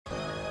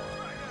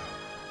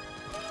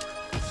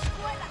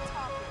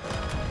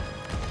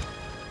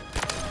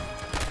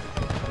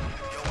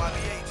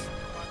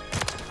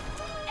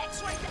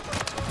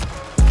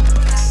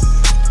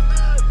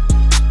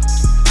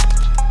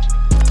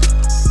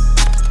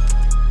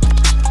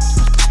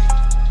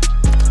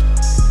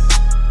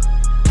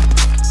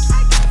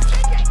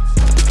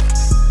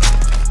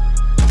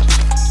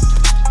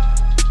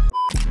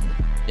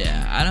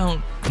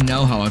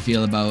I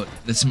feel about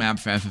this map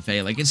for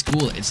FFA. Like, it's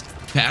cool. It's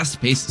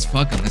fast-paced as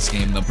fuck on this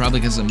game, though,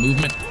 probably because of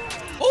movement.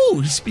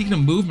 Oh, speaking of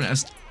movement, I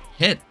just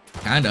hit.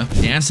 Kinda.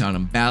 Dance on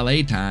him.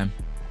 Ballet time.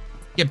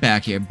 Get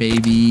back here,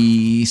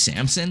 baby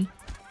Samson.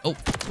 Oh,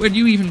 where'd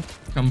you even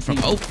come from?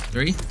 Oh,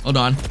 3. Hold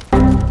on.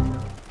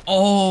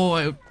 Oh,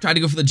 I tried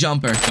to go for the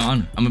jumper.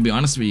 Gone. I'm gonna be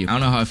honest with you. I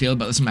don't know how I feel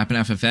about this map in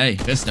FFA.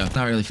 This stuff,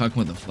 not really fucking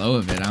with the flow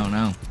of it. I don't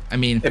know. I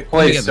mean, it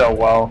plays so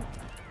well.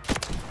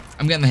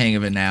 I'm getting the hang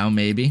of it now,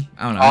 maybe.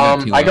 I don't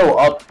know. I go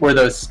up where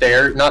those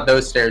stairs, not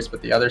those stairs,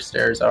 but the other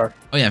stairs are.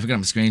 Oh yeah, I forgot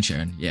I'm screen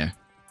sharing. Yeah.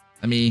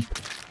 Let me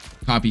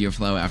copy your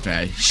flow after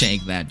I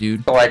shank that,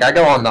 dude. So, like, I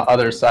go on the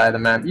other side of the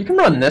map. You can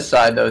run this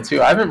side, though,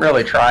 too. I haven't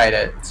really tried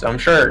it, so I'm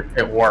sure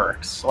it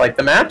works. Like,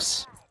 the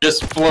maps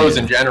just flows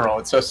in general.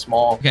 It's so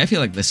small. Okay, I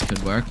feel like this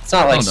could work. It's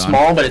not, like,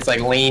 small, but it's,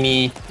 like,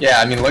 laney. Yeah,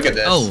 I mean, look at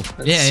this. Oh,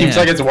 yeah, Seems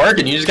like it's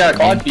working. You just got a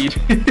quad feed.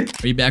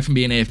 Are you back from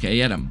being AFK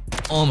yet? I'm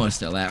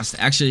almost at last.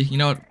 Actually, you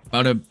know what?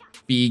 About to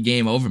be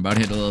game over. About to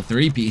hit a little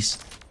 3-piece.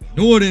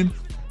 Norton!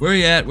 Where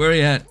you at? Where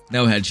you at?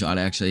 No headshot,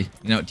 actually.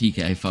 You know what,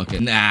 TK, fuck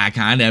it. Nah,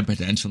 kinda had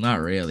potential,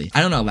 not really.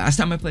 I don't know, last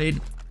time I played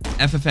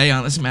FFA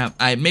on this map,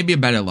 maybe a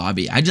better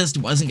lobby. I just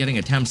wasn't getting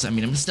attempts. I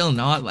mean, I'm still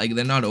not, like,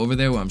 they're not over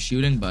there where I'm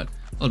shooting, but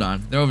hold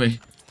on, they're over here.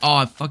 Oh,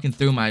 I fucking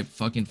threw my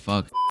fucking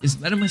fuck. Is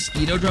that a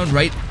mosquito drone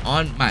right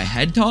on my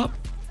head top?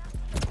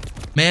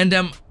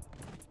 Mandem.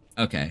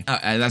 Okay,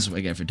 that's what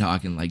I get for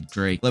talking like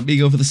Drake. Let me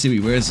go for the Suey.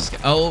 Where is this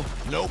guy? Oh,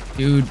 nope.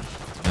 Dude.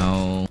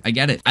 No, I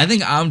get it. I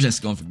think I'm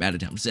just going for bad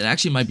attempts. It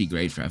actually might be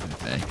great for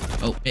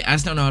FFA. Oh, I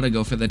just don't know how to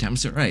go for the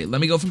attempts. Right,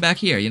 let me go from back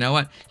here. You know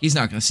what? He's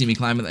not gonna see me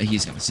climbing that.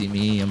 He's gonna see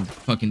me. I'm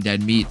fucking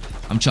dead meat.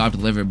 I'm chopped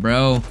liver,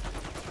 bro.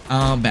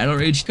 Battle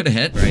Rage could have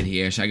hit right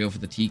here. Should I go for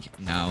the teak?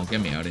 No, get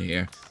me out of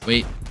here.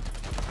 Wait.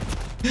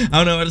 I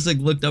don't know. I just like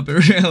looked up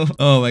at real.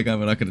 Oh my god,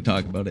 we're not gonna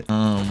talk about it.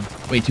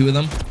 Wait, 2 of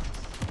them.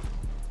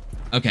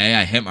 Okay,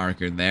 I hit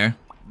markered there.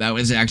 That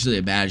was actually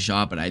a bad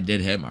shot, but I did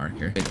hit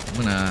marker. I'm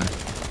gonna.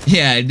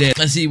 Yeah, I did.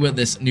 Let's see what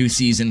this new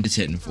season is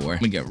hitting for. I'm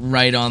gonna get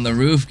right on the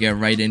roof, get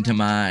right into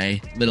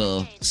my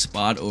little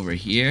spot over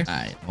here.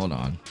 Alright, hold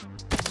on.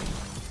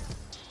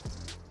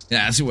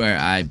 Yeah, that's where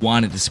I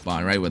wanted to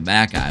spawn, right where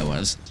that guy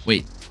was.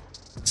 Wait.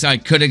 So I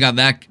could have got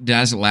that.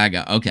 That's a lag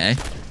out. Okay.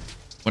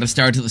 What a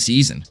start to the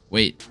season.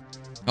 Wait.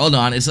 Hold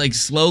on. It's like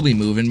slowly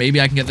moving.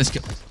 Maybe I can get this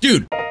kill.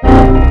 Dude!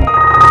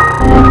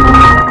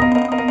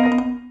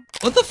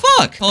 What the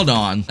fuck? Hold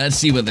on. Let's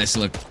see what this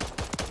looked.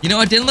 You know,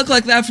 it didn't look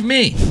like that for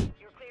me.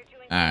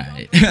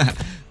 Alright.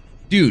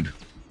 Dude,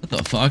 what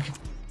the fuck?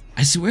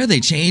 I swear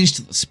they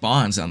changed the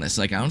spawns on this.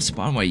 Like, I don't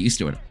spawn where I used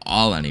to at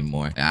all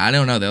anymore. I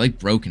don't know. They're like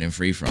broken in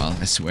free-for-all.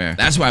 I swear.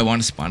 That's why I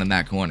want to spawn in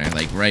that corner.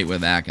 Like, right where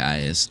that guy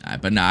is.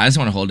 But nah, I just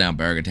want to hold down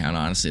Burger Town,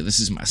 honestly. This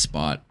is my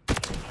spot.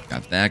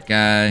 Got that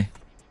guy.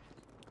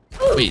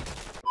 Wait.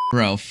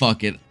 Bro,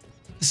 fuck it.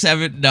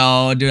 7?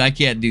 No, dude, I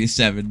can't do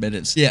 7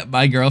 minutes. Yeah,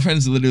 my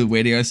girlfriend's literally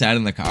waiting outside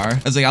in the car.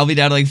 I was like, I'll be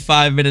down in like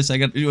 5 minutes.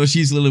 Well,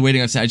 she's literally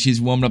waiting outside. She's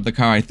warming up the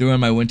car. I threw on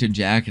my winter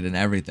jacket and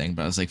everything,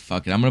 but I was like,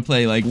 fuck it. I'm gonna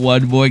play like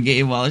 1 more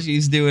game while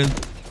she's doing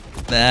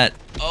that.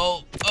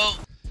 Oh.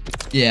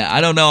 Yeah,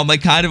 I don't know. I'm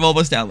like kind of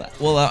almost out.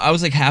 Well, I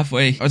was like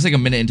halfway. I was like a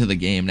minute into the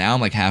game. Now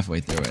I'm like halfway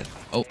through it.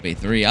 Oh, wait,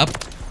 3 up.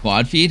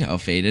 Quad feed. Oh,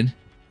 faded.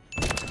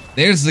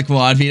 There's the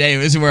quad feed. Hey, it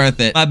was worth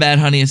it. My bad,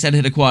 honey. I said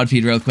hit a quad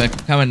feed real quick.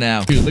 I'm coming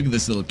now. Dude, look at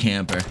this little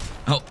camper.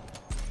 Oh,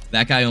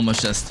 that guy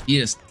almost he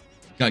just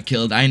got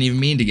killed. I didn't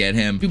even mean to get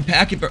him. Dude,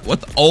 packet burst.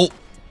 What the? Oh,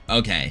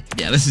 okay.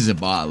 Yeah, this is a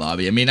bot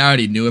lobby. I mean, I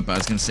already knew it, but I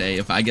was gonna say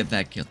if I get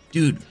that kill.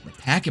 Dude, the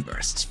packet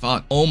bursts.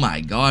 Fuck. Oh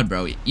my god,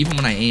 bro. Even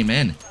when I aim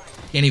in,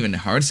 can't even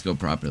hard scope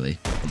properly.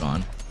 Hold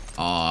on.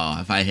 Oh,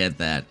 if I hit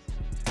that.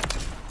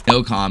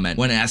 No comment.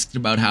 When asked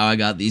about how I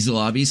got these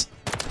lobbies,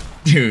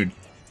 dude.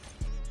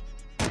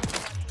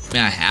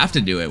 Man, I have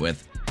to do it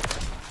with.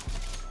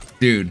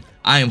 Dude,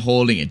 I am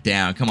holding it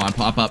down. Come on,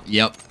 pop up.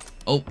 Yep.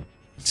 Oh,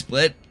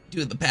 split.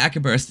 Dude, the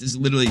packet burst is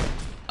literally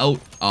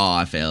out. Oh,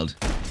 I failed.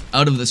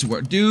 Out of this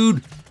world.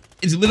 Dude,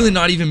 it's literally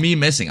not even me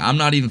missing. I'm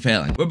not even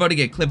failing. We're about to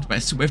get clipped by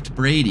Swift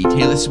Brady.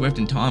 Taylor Swift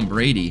and Tom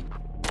Brady.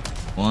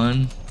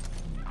 1.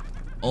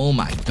 Oh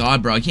my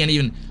god, bro. I can't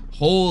even.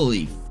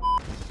 Holy.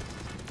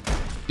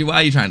 Dude, why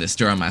are you trying to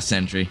stir on my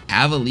sentry?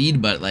 Have a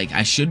lead, but like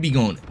I should be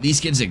going. These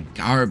kids are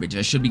garbage.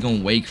 I should be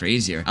going way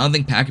crazier. I don't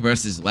think packet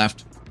burst is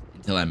left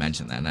until I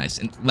mentioned that. Nice.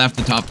 And left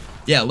the top.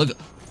 Yeah, look.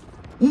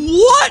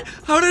 What?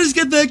 How did I just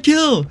get that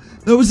kill?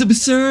 That was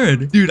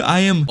absurd. Dude, I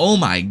am. Oh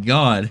my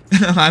god.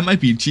 I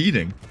might be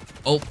cheating.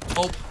 Oh.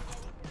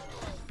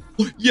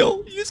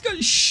 Yo, you just got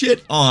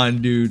shit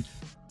on, dude.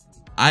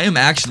 I am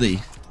actually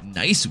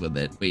nice with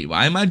it. Wait,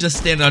 why am I just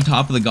standing on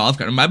top of the golf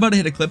cart? Am I about to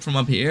hit a clip from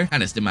up here? I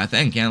just did my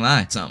thing, can't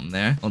lie. Something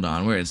there. Hold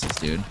on, where is this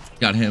dude?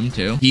 Got him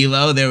too.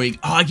 Helo, there we go.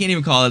 Oh, I can't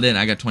even call it in.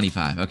 I got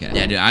 25. Okay.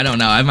 Yeah, dude, I don't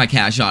know. I have my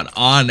cat shot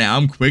on now.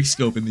 I'm quick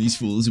scoping these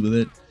fools with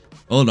it.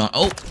 Hold on.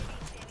 Oh,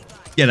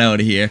 get out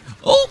of here.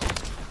 Oh,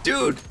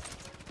 dude.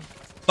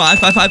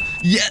 5.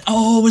 Yeah.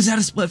 Oh, was that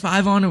a split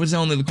 5 on or was that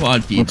only the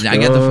quad feed? Did I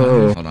get the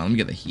 5? Hold on, let me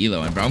get the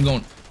helo in, bro. I'm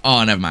going.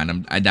 Oh, never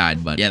mind. I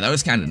died, but yeah, that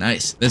was kind of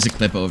nice. There's a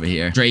clip over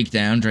here. Drake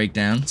down.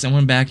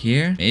 Someone back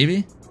here?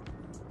 Maybe?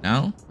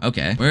 No?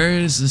 Okay. Where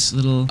is this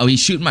little... Oh, he's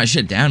shooting my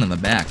shit down in the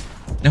back.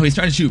 No, he's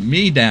trying to shoot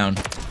me down.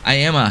 I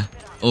am a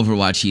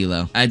Overwatch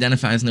helo. I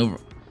identify as an over...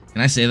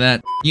 Can I say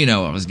that? You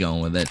know I was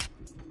going with it.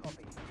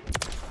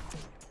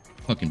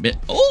 Fucking bit.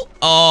 Oh!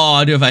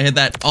 Oh, dude, if I hit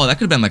that... Oh, that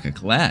could have been like a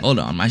collab. Hold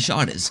on. My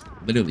shot is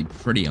literally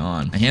pretty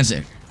on. My hands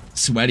are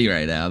sweaty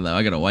right now, though.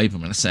 I gotta wipe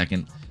them in a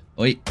second.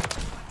 Wait.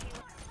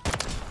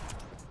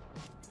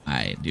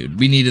 Alright, dude.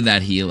 We needed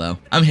that helo.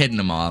 I'm hitting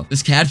them all.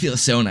 This CAD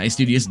feels so nice,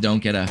 dude. You just don't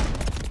get a...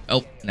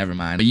 Oh, never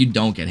mind. But you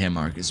don't get hit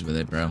markers with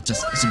it, bro.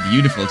 Just, it's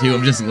beautiful, too.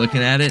 I'm just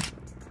looking at it.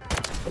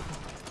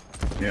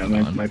 Yeah,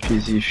 my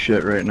PC's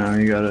shit right now.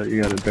 You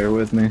gotta bear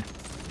with me.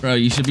 Bro,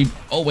 you should be...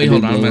 Oh, wait,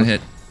 hold on. I'm gonna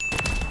hit.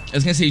 I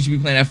was gonna say you should be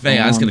playing FA.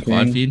 I was gonna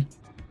quad feed.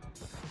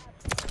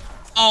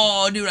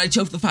 Oh, dude, I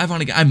choked the 5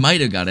 on a guy. I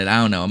might have got it.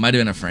 I don't know. It might have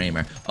been a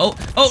framer. Oh,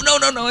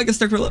 no. I got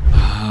stuck for a little.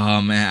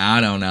 Oh, man.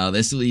 I don't know.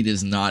 This lead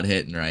is not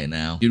hitting right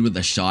now. Dude with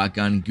the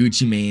shotgun,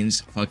 Gucci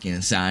mains,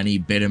 fucking Sani,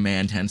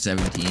 Bitterman,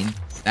 1017.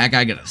 That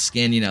guy got a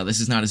skin. You know, this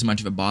is not as much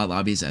of a bot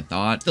lobby as I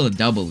thought. Still a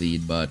double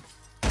lead, but...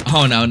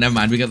 Oh, no, never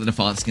mind. We got the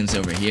default skins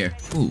over here.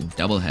 Ooh,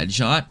 double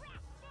headshot.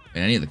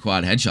 Wait, I need the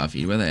quad headshot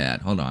feed. Where they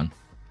at? Hold on.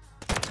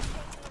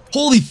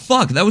 Holy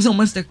fuck. That was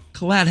almost a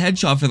collab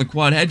headshot for the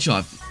quad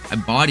headshot. I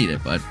bodied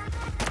it, but...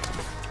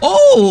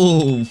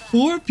 Oh,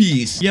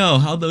 4-piece. Yo,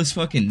 how those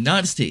fucking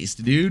nuts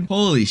taste, dude.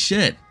 Holy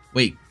shit.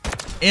 Wait,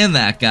 and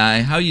that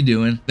guy. How you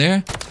doing?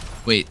 There?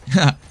 Wait.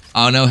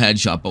 Oh, no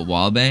headshot, but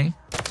wall bang.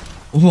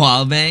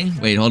 Wall bang?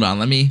 Wait, hold on.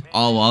 Let me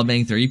all wall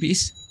bang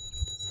 3-piece.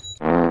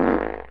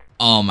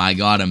 Oh my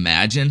god,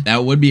 imagine.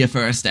 That would be a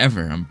first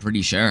ever, I'm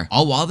pretty sure.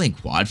 All wall bang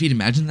quad feed.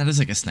 Imagine that as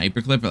like a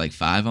sniper clip or like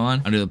 5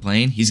 on under the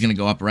plane. He's gonna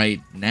go up right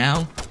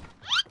now.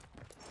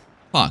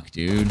 Fuck,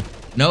 dude.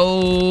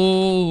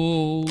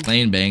 No.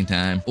 Plane bang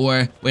time.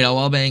 Or, wait, I'll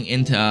wall bang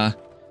into... I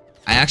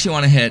actually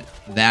want to hit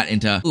that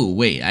into... Ooh,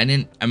 wait, I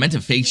meant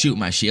to fake shoot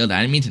my shield.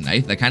 I didn't mean to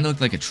knife. That kind of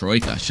looked like a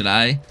troika. Should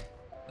I?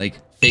 Like,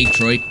 fake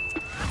troika?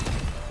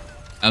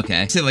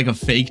 Okay. I said like a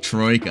fake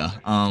troika.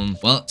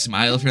 Well,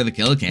 smile for the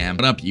kill cam.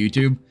 What up,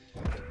 YouTube?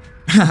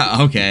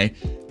 Okay.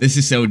 This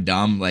is so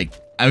dumb. Like,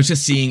 I was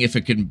just seeing if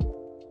it could...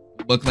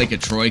 look like a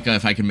troika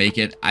if I can make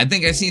it. I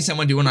think I've seen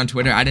someone do it on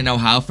Twitter. I didn't know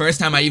how. First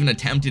time I even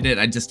attempted it,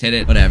 I just hit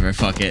it. Whatever,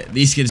 fuck it.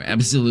 These kids are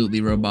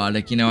absolutely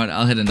robotic. You know what?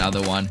 I'll hit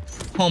another one.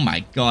 Oh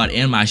my god,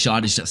 and my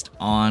shot is just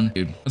on.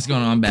 Dude, what's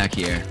going on back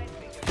here?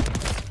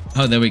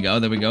 Oh, there we go.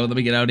 Let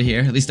me get out of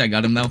here. At least I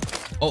got him though.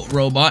 Oh,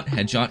 robot.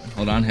 Headshot.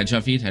 Hold on.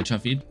 Headshot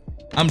feed.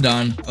 I'm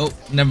done. Oh,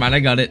 never mind.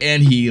 I got it.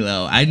 And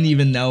helo. I didn't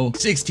even know.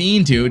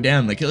 16 too.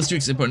 Damn, the kill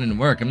streaks are putting in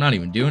work. I'm not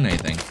even doing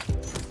anything.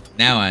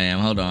 Now I am.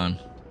 Hold on.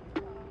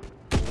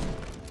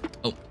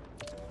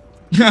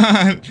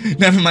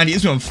 Never mind,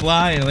 he's gonna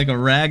fly like a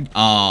rag.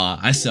 Aw,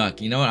 I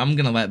suck. You know what? I'm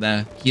gonna let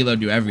the helo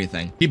do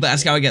everything. People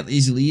ask how I get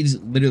these leads.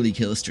 Literally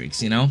kill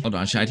streaks, you know? Hold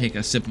on, should I take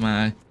a sip of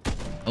my...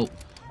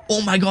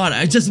 Oh my god,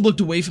 I just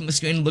looked away from the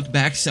screen and looked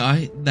back, saw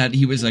that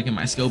he was like in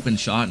my scope and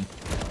shot.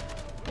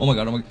 Oh my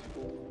god, oh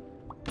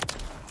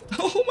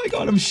my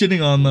god, I'm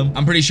shitting on them.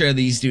 I'm pretty sure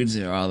these dudes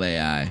are all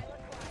AI.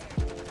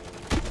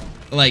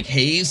 Like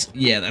Hayes?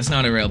 Yeah, that's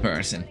not a real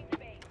person.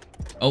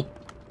 Oh,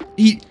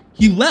 he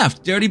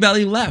left. Dirty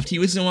Belly left. He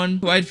was the one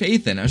who I had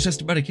faith in. I was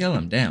just about to kill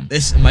him. Damn.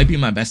 This might be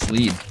my best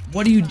lead.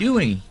 What are you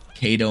doing,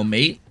 Kato,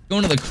 mate?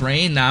 Going to the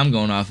crane? Nah, I'm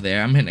going off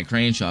there. I'm hitting a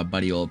crane shot,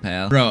 buddy, old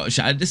pal. Bro,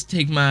 should I just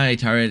take my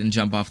turret and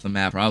jump off the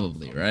map?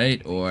 Probably,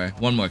 right? Or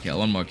one more kill.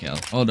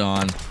 Hold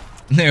on.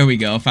 There we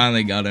go.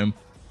 Finally got him.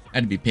 I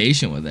had to be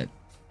patient with it.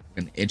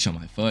 An itch on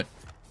my foot.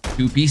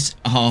 2-piece.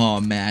 Oh,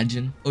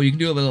 imagine. Oh, you can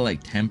do a little,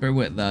 like, temper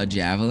with the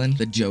javelin.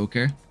 The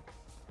Joker.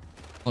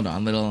 Hold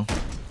on, little...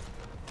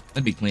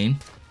 That'd be clean.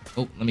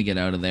 Oh, let me get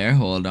out of there.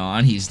 Hold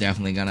on. He's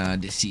definitely gonna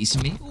decease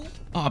me.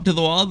 Up to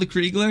the wall, the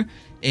Kriegler,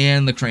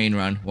 and the crane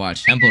run.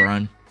 Watch. Temple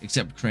run.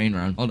 Except crane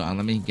run. Hold on.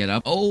 Let me get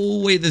up.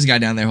 Oh, wait. This guy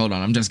down there. Hold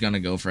on. I'm just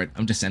gonna go for it.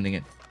 I'm just sending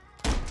it.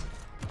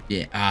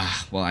 Yeah.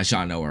 Well, I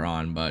shot nowhere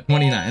on, but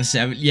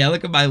 29-7. Yeah,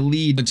 look at my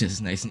lead, which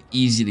is nice and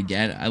easy to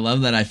get. I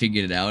love that I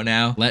figured it out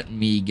now. Let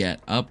me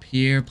get up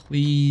here,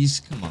 please.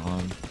 Come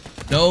on.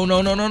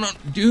 No.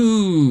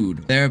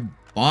 Dude. They're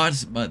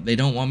bots, but they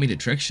don't want me to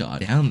trick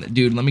shot. Down,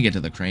 dude, let me get to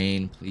the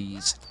crane,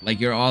 please. Like,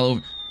 you're all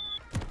over.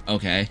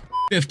 Okay.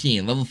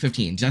 15, level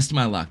 15. Just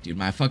my luck, dude.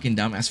 My fucking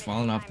dumbass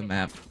falling off the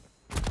map.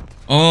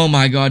 Oh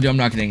my god, dude, I'm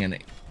not getting any.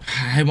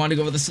 I want to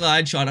go with the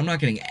slide shot. I'm not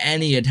getting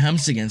any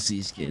attempts against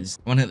these kids.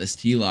 I want to hit this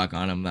T-lock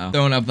on him, though.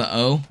 Throwing up the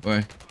O, or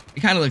it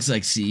kind of looks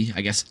like C,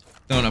 I guess.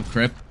 Throwing up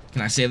Crip.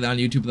 Can I say that on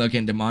YouTube without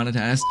getting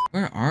demonetized?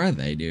 Where are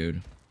they,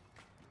 dude?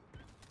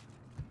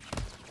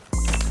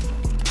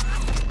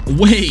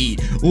 Wait,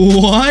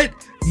 what?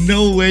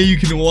 No way you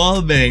can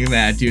wallbang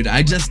that, dude.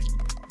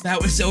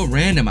 That was so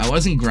random. I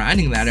wasn't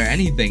grinding that or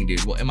anything,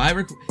 dude. Well, am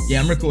I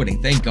yeah, I'm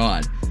recording, thank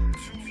God.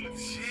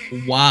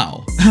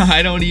 Wow.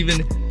 I don't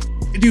even...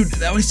 Dude,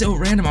 that was so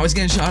random. I was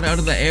getting shot out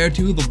of the air,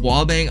 too. The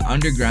wallbang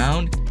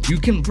underground. You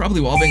can probably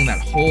wallbang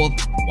that whole...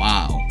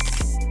 Wow.